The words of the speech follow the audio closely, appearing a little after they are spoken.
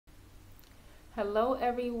Hello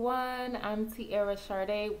everyone, I'm Tiara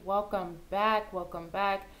Shardé. Welcome back, welcome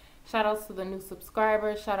back. Shout outs to the new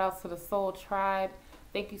subscribers, shout outs to the Soul Tribe.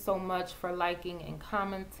 Thank you so much for liking and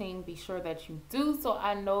commenting. Be sure that you do so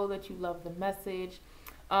I know that you love the message.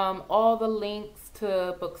 All the links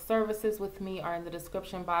to book services with me are in the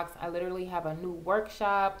description box. I literally have a new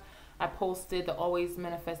workshop. I posted the Always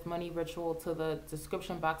Manifest Money ritual to the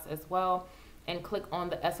description box as well. And click on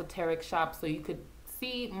the esoteric shop so you could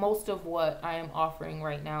see most of what I am offering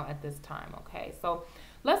right now at this time. Okay, so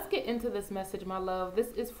let's get into this message, my love. This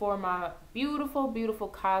is for my beautiful, beautiful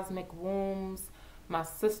cosmic wombs, my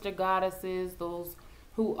sister goddesses, those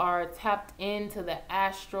who are tapped into the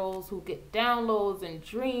astrals, who get downloads and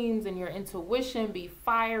dreams, and your intuition be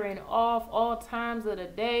firing off all times of the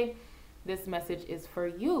day. This message is for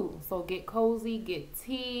you. So get cozy, get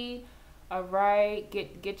tea, all right,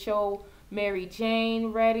 get your Mary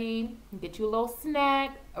Jane ready, get you a little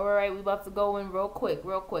snack. All right, we about to go in real quick,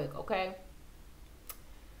 okay?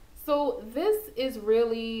 So this is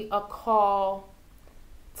really a call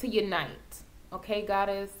to unite, okay,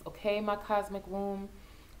 goddess, okay, my cosmic womb,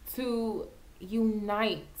 to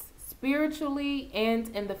unite spiritually and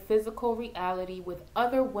in the physical reality with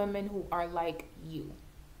other women who are like you.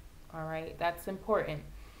 All right, that's important.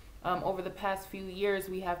 Over the past few years,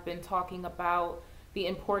 we have been talking about the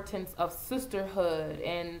importance of sisterhood,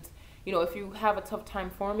 and you know, if you have a tough time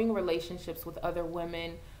forming relationships with other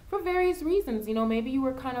women for various reasons, you know, maybe you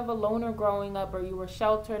were kind of a loner growing up, or you were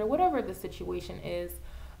sheltered, or whatever the situation is,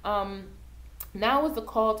 now is the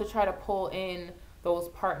call to try to pull in those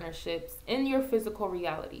partnerships in your physical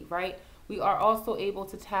reality, right? We are also able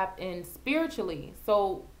to tap in spiritually,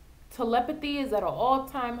 so telepathy is at an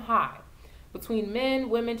all-time high between men,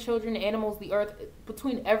 women, children, animals, the earth,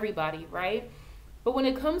 between everybody, right? But when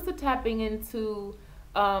it comes to tapping into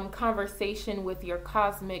conversation with your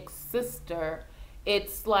cosmic sister,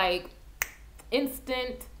 it's like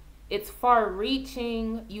instant, it's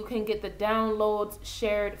far-reaching, you can get the downloads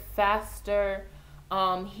shared faster,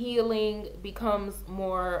 healing becomes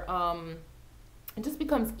more, it just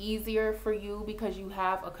becomes easier for you because you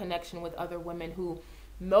have a connection with other women who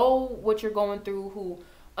know what you're going through, who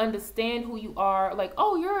understand who you are, like,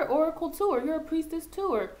 oh, you're an oracle too, or you're a priestess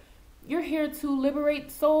too, or you're here to liberate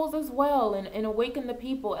souls as well and awaken the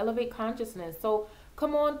people, elevate consciousness. So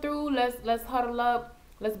come on through, let's huddle up,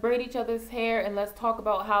 let's braid each other's hair, and let's talk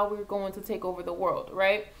about how we're going to take over the world,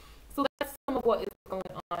 right? So that's some of what is going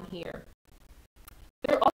on here.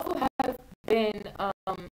 There also have been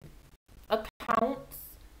accounts,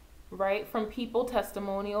 right, from people,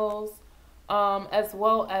 testimonials, as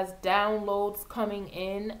well as downloads coming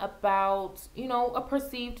in about, you know, a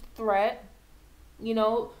perceived threat, you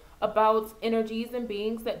know, about energies and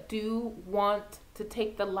beings that do want to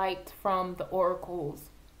take the light from the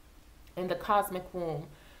oracles and the cosmic womb,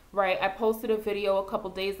 right? I posted a video a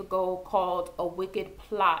couple days ago called A Wicked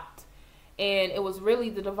Plot, and it was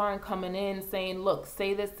really the divine coming in saying, look,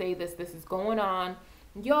 say this, this is going on.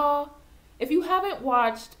 Y'all, if you haven't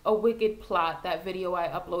watched A Wicked Plot, that video I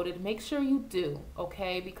uploaded, make sure you do,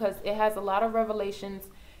 okay? Because it has a lot of revelations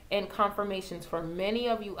and confirmations for many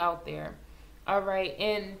of you out there. All right,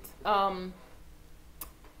 and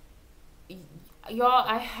y'all,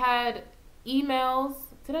 I had emails.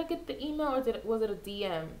 Did I get the email, or was it a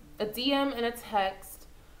DM? A DM and a text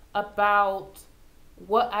about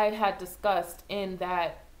what I had discussed in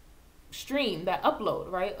that stream, that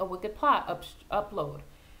upload, right? A Wicked Plot upload.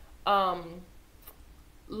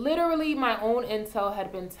 Literally my own intel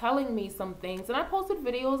had been telling me some things, and I posted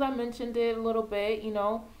videos, I mentioned it a little bit, you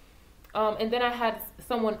know. And then I had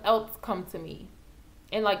someone else come to me,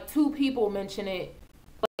 and like 2 people mention it,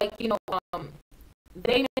 like, you know,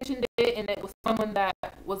 they mentioned it, and it was someone that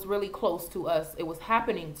was really close to us, it was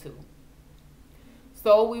happening to.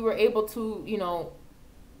 So we were able to, you know,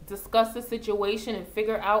 discuss the situation and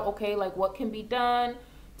figure out, okay, like what can be done,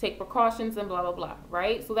 take precautions, and blah, blah, blah,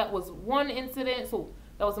 right? So that was one incident. So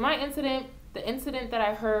that was my incident, the incident that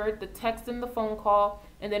I heard, the text and the phone call,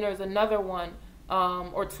 and then there's another one,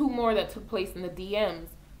 or 2 more that took place in the DMs,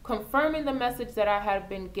 confirming the message that I had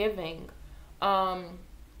been giving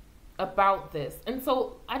about this. And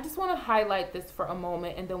so I just want to highlight this for a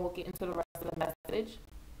moment, and then we'll get into the rest of the message.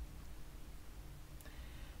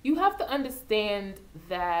 You have to understand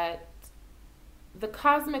that the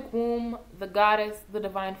cosmic womb, the goddess, the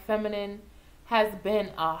divine feminine, has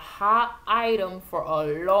been a hot item for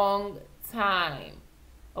a long time,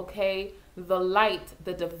 okay? The light,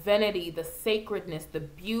 the divinity, the sacredness, the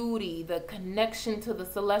beauty, the connection to the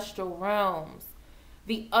celestial realms,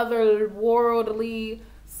 the otherworldly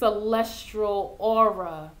celestial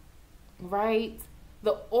aura, right?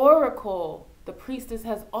 The oracle, the the priestess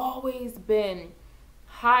has always been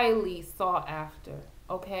highly sought after,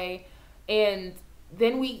 okay? And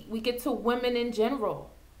then we get to women in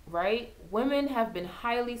general, right? Women have been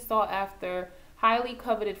highly sought after, highly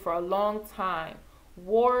coveted for a long time.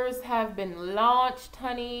 Wars have been launched,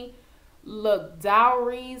 honey. Look,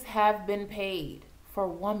 dowries have been paid for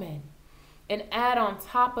women. And add on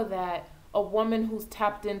top of that, a woman who's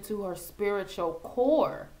tapped into her spiritual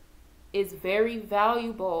core is very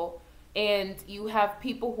valuable, and you have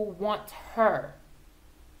people who want her,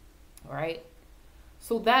 right?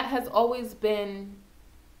 So that has always been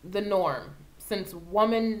the norm since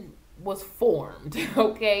woman was formed,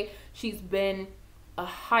 okay? She's been a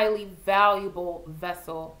highly valuable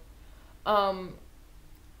vessel.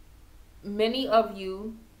 Many of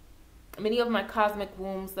my cosmic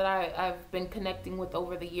wombs that I've been connecting with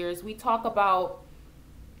over the years, we talk about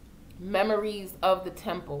memories of the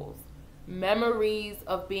temples, memories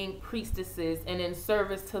of being priestesses and in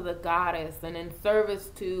service to the goddess and in service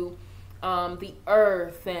to the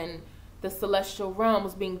earth and the celestial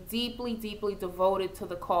realms, being deeply, deeply devoted to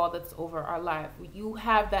the call that's over our life. You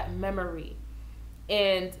have that memory,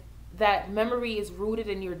 and that memory is rooted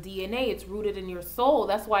in your DNA. It's rooted in your soul.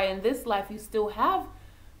 That's why in this life you still have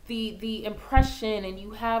the impression, and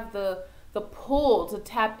you have the pull to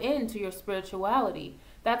tap into your spirituality.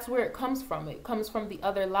 That's where it comes from. It comes from the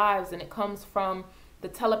other lives, and it comes from the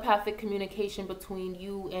telepathic communication between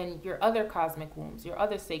you and your other cosmic wombs, your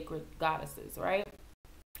other sacred goddesses, right?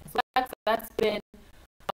 So that's been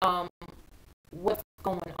what's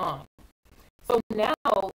going on. So now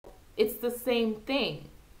it's the same thing.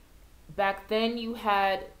 Back then you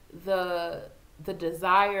had the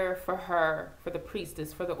desire for her, for the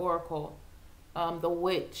priestess, for the oracle, the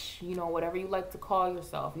witch, you know, whatever you like to call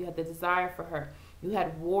yourself. You had the desire for her. You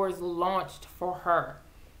had wars launched for her.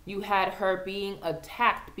 You had her being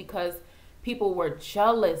attacked because people were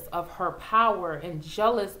jealous of her power and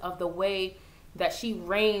jealous of the way that she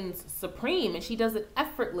reigns supreme, and she does it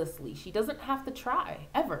effortlessly. She doesn't have to try,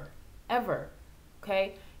 ever,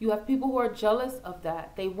 okay? You have people who are jealous of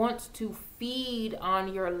that. They want to feed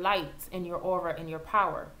on your light and your aura and your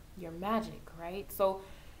power, your magic, right? So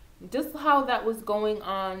just how that was going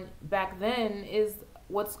on back then is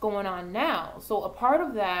what's going on now. So a part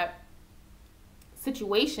of that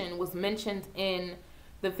situation was mentioned in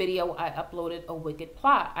the video I uploaded, A Wicked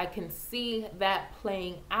Plot. I can see that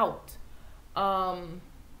playing out.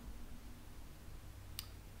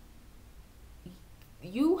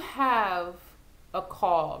 You have a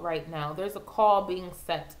call right now. There's a call being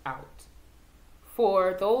set out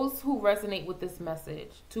for those who resonate with this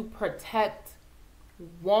message to protect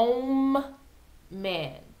womb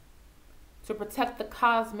man, to protect the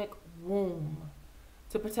cosmic womb,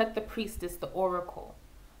 to protect the priestess, the oracle.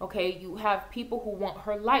 Okay, you have people who want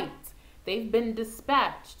her light. They've been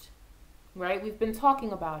dispatched, right? We've been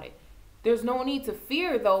talking about it. There's no need to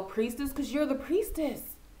fear, though, priestess, because you're the priestess.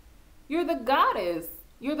 You're the goddess.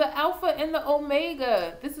 You're the Alpha and the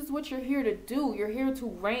Omega. This is what you're here to do. You're here to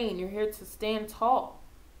reign. You're here to stand tall.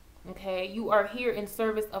 Okay? You are here in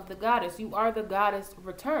service of the goddess. You are the goddess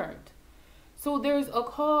returned. So there's a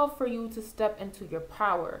call for you to step into your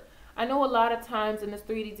power. I know a lot of times in this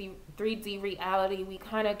 3D reality, we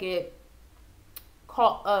kind of get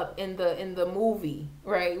caught up in the movie,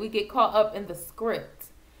 right? We get caught up in the script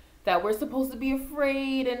that we're supposed to be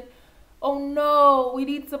afraid and, oh no, we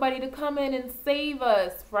need somebody to come in and save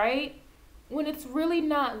us, right? When it's really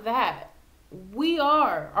not that. We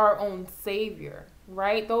are our own savior,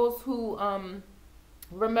 right? Those who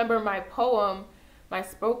remember my poem, my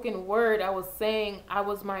spoken word, I was saying I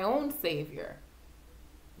was my own savior.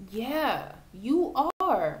 Yeah, you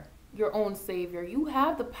are your own savior. You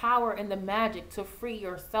have the power and the magic to free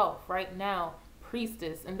yourself right now,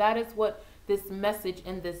 priestess. And that is what this message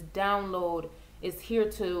and this download is here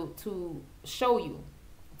to show you,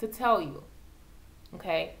 to tell you.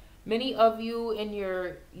 Okay, many of you in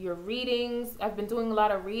your readings, I've been doing a lot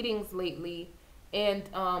of readings lately, and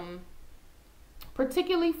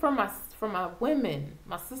particularly for my women,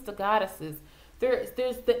 my sister goddesses, there's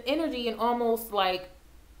the energy in almost like,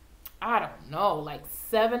 I don't know, like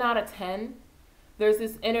 7 out of 10. There's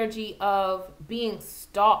this energy of being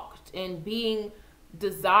stalked and being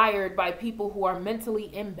desired by people who are mentally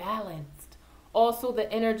imbalanced. Also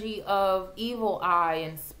the energy of evil eye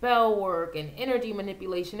and spell work and energy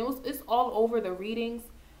manipulation. It's all over the readings,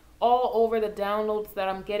 all over the downloads that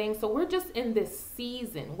I'm getting. So we're just in this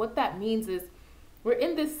season. What that means is we're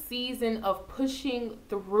in this season of pushing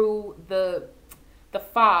through the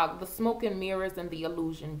fog, the smoke and mirrors and the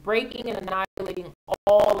illusion, breaking and annihilating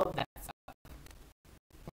all of that stuff.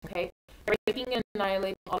 Okay? Breaking and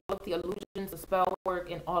annihilating all of the illusions, the spell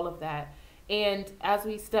work, and all of that. And as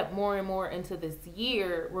we step more and more into this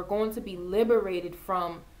year, we're going to be liberated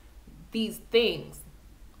from these things,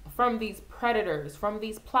 from these predators, from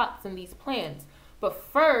these plots and these plans. But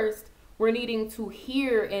first, we're needing to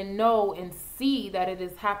hear and know and see that it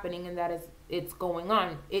is happening and that it's going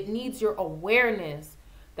on. It needs your awareness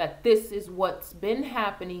that this is what's been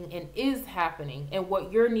happening and is happening and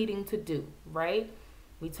what you're needing to do, right?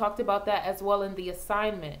 We talked about that as well in the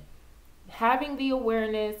assignment. Having the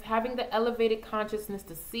awareness, having the elevated consciousness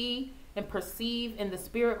to see and perceive in the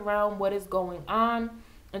spirit realm what is going on.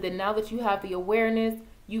 And then now that you have the awareness,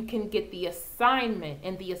 you can get the assignment.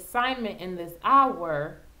 And the assignment in this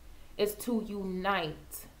hour is to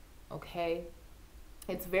unite, okay?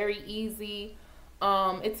 It's very easy.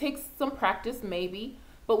 It takes some practice maybe,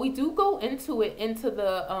 but we do go into it in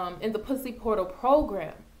the Pussy Portal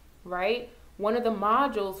program, right? One of the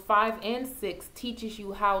modules, 5 and 6, teaches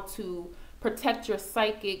you how to protect your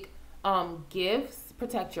psychic gifts,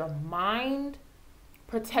 protect your mind,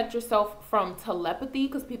 protect yourself from telepathy,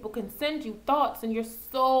 because people can send you thoughts and you're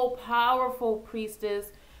so powerful,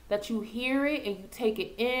 priestess, that you hear it and you take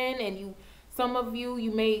it in, and some of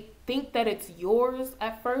you may think that it's yours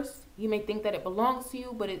at first. You may think that it belongs to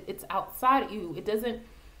you, but it's outside of you.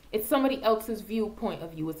 It's somebody else's viewpoint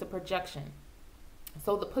of you. It's a projection.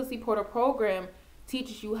 So the Pussy Portal program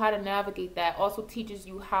teaches you how to navigate that. Also teaches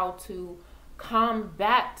you how to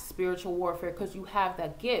combat spiritual warfare, because you have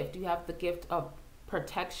that gift. You have the gift of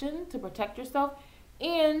protection, to protect yourself,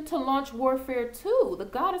 and to launch warfare too. The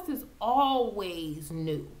goddesses always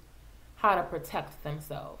knew how to protect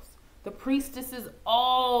themselves. The priestesses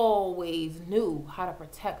always knew how to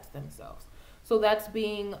protect themselves. So that's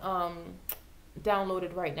being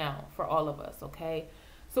downloaded right now for all of us, okay?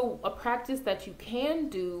 So a practice that you can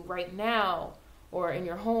do right now or in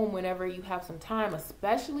your home whenever you have some time,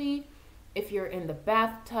 especially if you're in the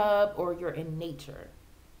bathtub or you're in nature,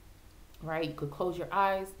 right? You could close your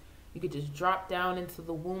eyes. You could just drop down into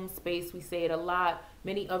the womb space. We say it a lot.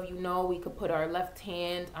 Many of you know we could put our left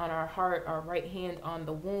hand on our heart, our right hand on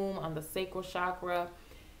the womb, on the sacral chakra,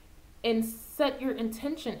 and set your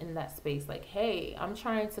intention in that space. Like, hey, I'm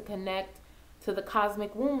trying to connect to the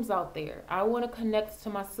cosmic wombs out there. I want to connect to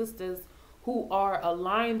my sisters who are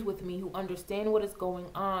aligned with me, who understand what is going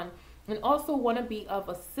on, and also want to be of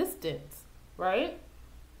assistance, right?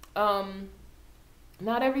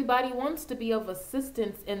 Not everybody wants to be of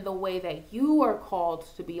assistance in the way that you are called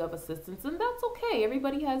to be of assistance, and that's okay.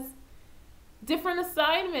 Everybody has different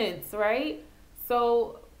assignments, right?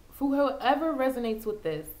 So for whoever resonates with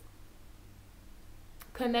this,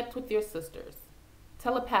 connect with your sisters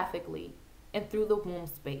telepathically and through the womb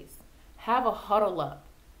space. Have a huddle up.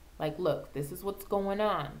 Like, look, this is what's going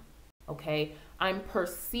on, okay? I'm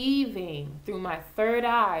perceiving through my third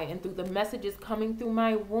eye and through the messages coming through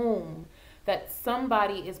my womb that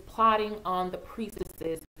somebody is plotting on the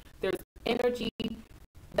priestesses. There's energy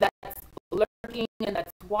that's lurking and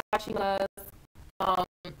that's watching us.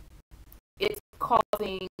 It's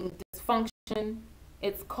causing dysfunction.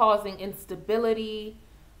 It's causing instability.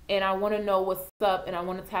 And I want to know what's up, and I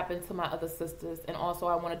want to tap into my other sisters. And also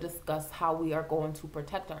I want to discuss how we are going to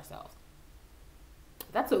protect ourselves.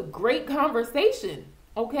 That's a great conversation,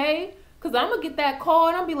 okay? Because I'm going to get that call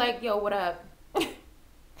and I'll be like, yo, what up?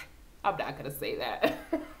 I'm not going to say that.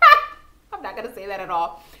 I'm not going to say that at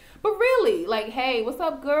all. But really, like, hey, what's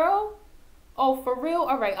up, girl? Oh, for real?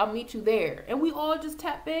 All right, I'll meet you there. And we all just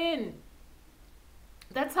tap in.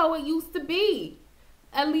 That's how it used to be.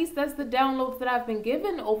 At least that's the downloads that I've been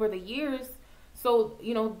given over the years. So,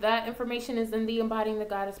 you know, that information is in the Embodying the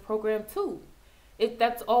Goddess program too.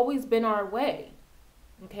 That's always been our way.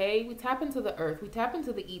 Okay? We tap into the earth. We tap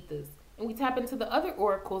into the ethers. And we tap into the other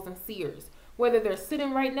oracles and seers, whether they're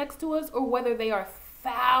sitting right next to us or whether they are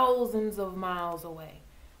thousands of miles away.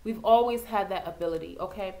 We've always had that ability,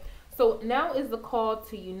 okay? So now is the call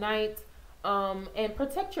to unite and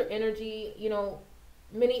protect your energy. You know,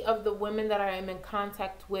 many of the women that I am in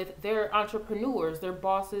contact with, they're entrepreneurs, they're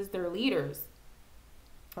bosses, they're leaders,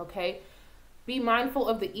 okay? Be mindful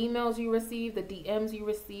of the emails you receive, the DMs you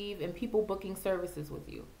receive, and people booking services with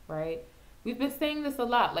you, right? We've been saying this a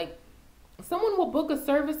lot, like, someone will book a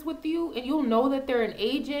service with you and you'll know that they're an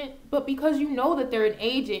agent, but because you know that they're an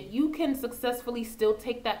agent, you can successfully still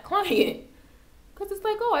take that client. Because it's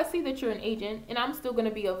like, oh, I see that you're an agent and I'm still going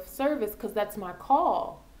to be of service because that's my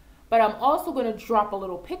call. But I'm also going to drop a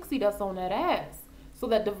little pixie dust on that ass so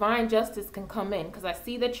that divine justice can come in, because I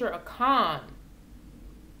see that you're a con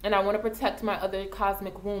and I want to protect my other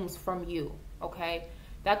cosmic wombs from you, okay?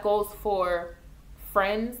 That goes for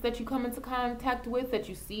friends that you come into contact with that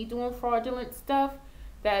you see doing fraudulent stuff.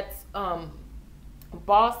 That's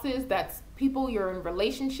bosses. That's people you're in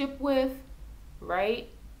relationship with, right?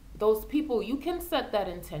 Those people, you can set that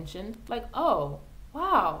intention. Like, oh,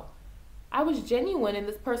 wow, I was genuine and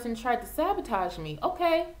this person tried to sabotage me.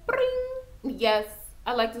 Okay, bring. Yes,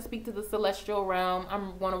 I like to speak to the celestial realm. I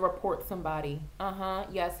want to report somebody.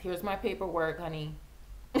 Yes, here's my paperwork, honey.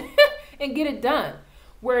 And get it done.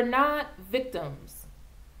 We're not victims.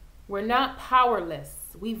 We're not powerless.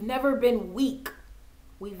 We've never been weak.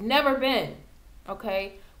 We've never been,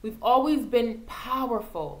 okay? We've always been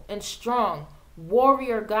powerful and strong.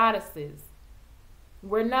 Warrior goddesses.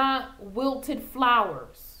 We're not wilted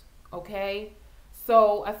flowers, okay?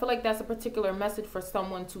 So I feel like that's a particular message for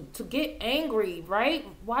someone to get angry, right?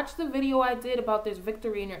 Watch the video I did about this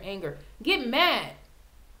victory in your anger. Get mad.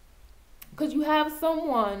 Because you have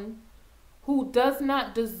someone who does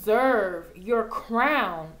not deserve your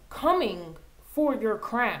crown coming for your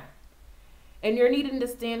crown. And you're needing to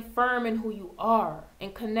stand firm in who you are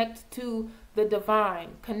and connect to the divine,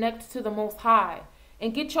 connect to the Most High,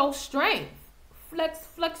 and get your strength. Flex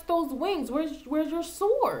those wings. Where's your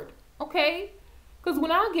sword? Okay? Because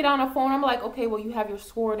when I get on a phone, I'm like, okay, well, you have your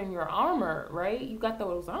sword and your armor, right? You got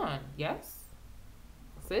those on. Yes?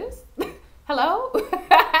 Sis? Hello?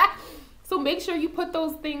 So make sure you put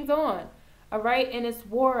those things on. All right? And it's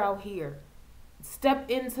war out here.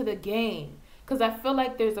 Step into the game. Because I feel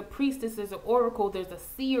like there's a priestess, there's an oracle, there's a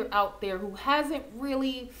seer out there who hasn't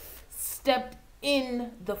really stepped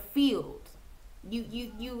in the field.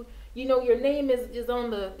 You know your name is on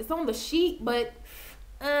the sheet, but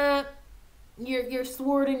your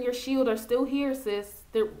sword and your shield are still here, sis.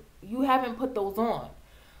 You haven't put those on.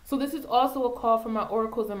 So this is also a call from my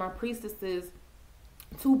oracles and my priestesses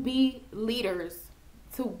to be leaders,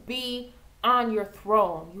 to be on your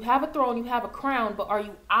throne. You have a throne, you have a crown, but are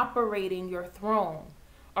you operating your throne?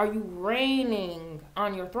 Are you reigning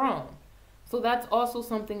on your throne? So that's also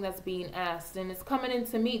something that's being asked, and it's coming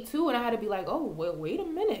into me too. And I had to be like, oh, well, wait a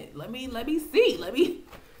minute. Let me see.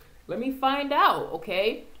 Let me find out.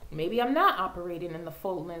 Okay, maybe I'm not operating in the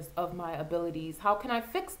fullness of my abilities. How can I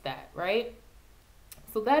fix that? Right.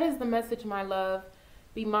 So that is the message, my love.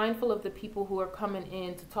 Be mindful of the people who are coming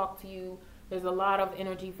in to talk to you. There's a lot of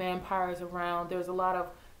energy vampires around. There's a lot of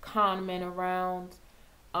con men around.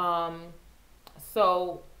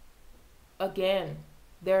 So, again,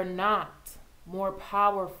 they're not more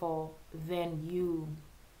powerful than you.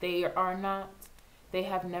 They are not. They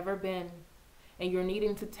have never been. And you're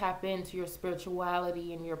needing to tap into your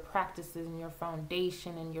spirituality and your practices and your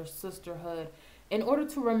foundation and your sisterhood in order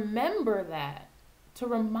to remember that, to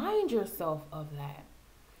remind yourself of that.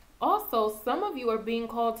 Also, some of you are being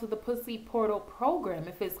called to the Pussy Portal program.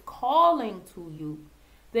 If it's calling to you,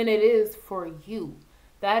 then it is for you.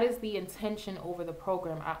 That is the intention over the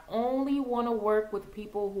program. I only want to work with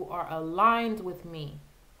people who are aligned with me.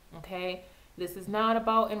 Okay? This is not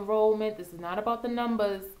about enrollment. This is not about the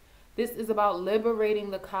numbers. This is about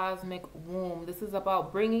liberating the cosmic womb. This is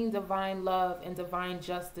about bringing divine love and divine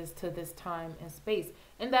justice to this time and space.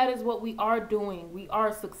 And that is what we are doing. We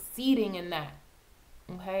are succeeding in that.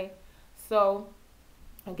 Okay, so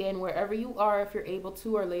again, wherever you are, if you're able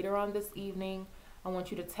to, or later on this evening, I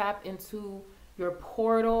want you to tap into your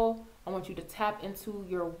portal. I want you to tap into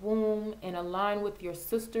your womb and align with your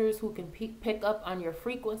sisters who can pick up on your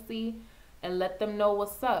frequency and let them know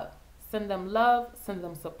what's up. Send them love, send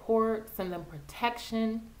them support, send them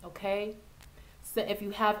protection, okay? So if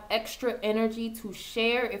you have extra energy to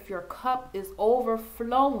share, if your cup is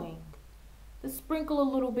overflowing, just sprinkle a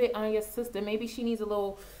little bit on your sister. Maybe she needs a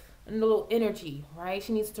little energy, right?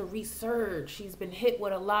 She needs to resurge. She's been hit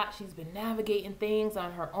with a lot. She's been navigating things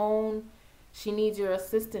on her own. She needs your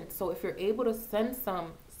assistance. So if you're able to send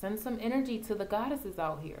some energy to the goddesses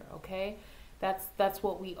out here, okay? That's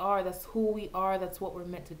what we are. That's who we are. That's what we're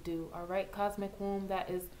meant to do. All right, Cosmic Womb, that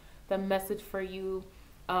is the message for you.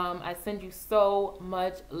 I send you so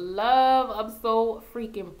much love. I'm so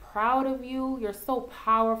freaking proud of you. You're so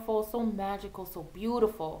powerful, so magical, so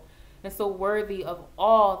beautiful, and so worthy of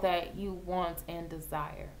all that you want and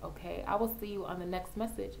desire. Okay, I will see you on the next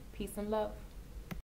message. Peace and love.